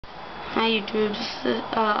Hi YouTube,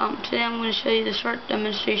 today I'm going to show you the short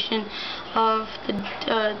demonstration of the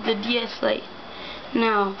DS Lite.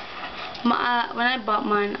 Now, when I bought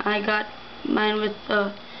mine, I got mine with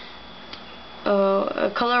a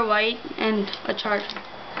color white and a charger.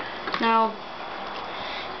 Now,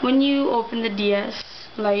 when you open the DS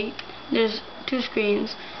Lite, there's two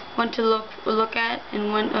screens, one to look at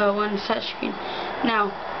and one touch screen.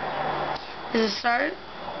 Now, there's a start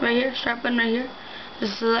right here, start button right here. The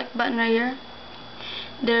select button right here.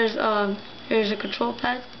 There's a control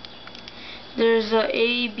pad. There's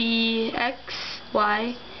A, B, X,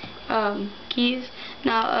 Y keys.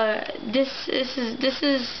 Now this is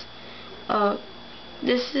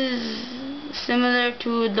similar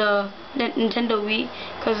to the Nintendo Wii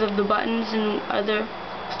because of the buttons and other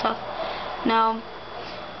stuff. Now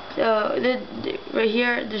right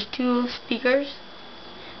here there's two speakers.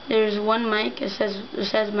 There's one mic. It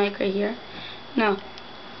says mic right here. Now,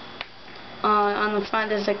 on the front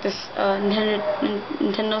there's like this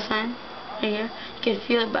Nintendo sign right here. You can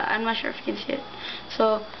feel it, but I'm not sure if you can see it.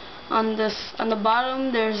 So on the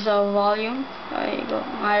bottom there's a volume. There you go,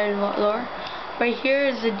 higher and lower. Right here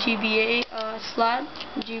is the GBA slot.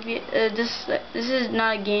 This is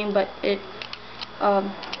not a game, but it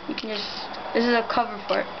you can just, this is a cover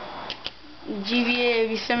for it. GBA would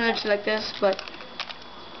be similar to like this, but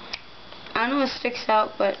I don't know, it sticks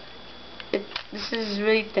out, but this is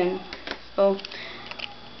really thin. So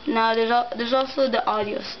now there's also the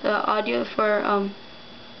audio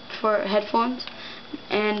for headphones,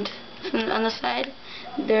 and on the side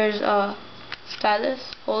there's a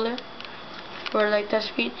stylus holder for like touch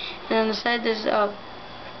screen, and on the side there's a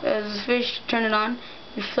switch to turn it on.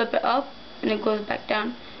 You flip it up and it goes back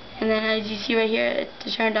down, and then as you see right here,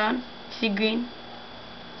 to turn it on, see green.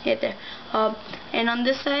 See it there. And on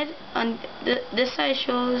this side, this side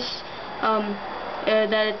shows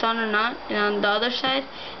that it's on or not, and on the other side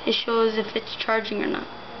it shows if it's charging or not.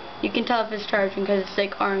 You can tell if it's charging because it's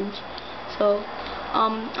like orange. So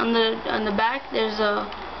on the back there's a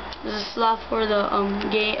slot for the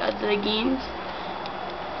games,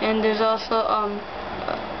 and there's also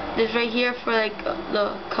this right here for like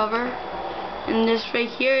the cover, and this right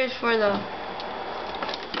here is for the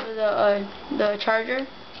charger.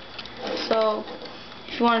 So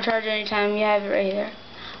if you want to charge it anytime, you have it right here.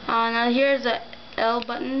 Now here's the L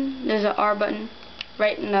button, there's an R button,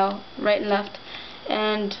 right and left,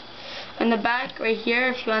 and in the back right here,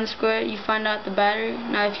 if you unscrew it, you find out the battery.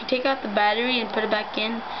 Now if you take out the battery and put it back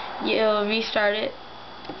in, you'll restart it,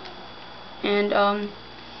 and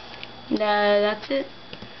that's it.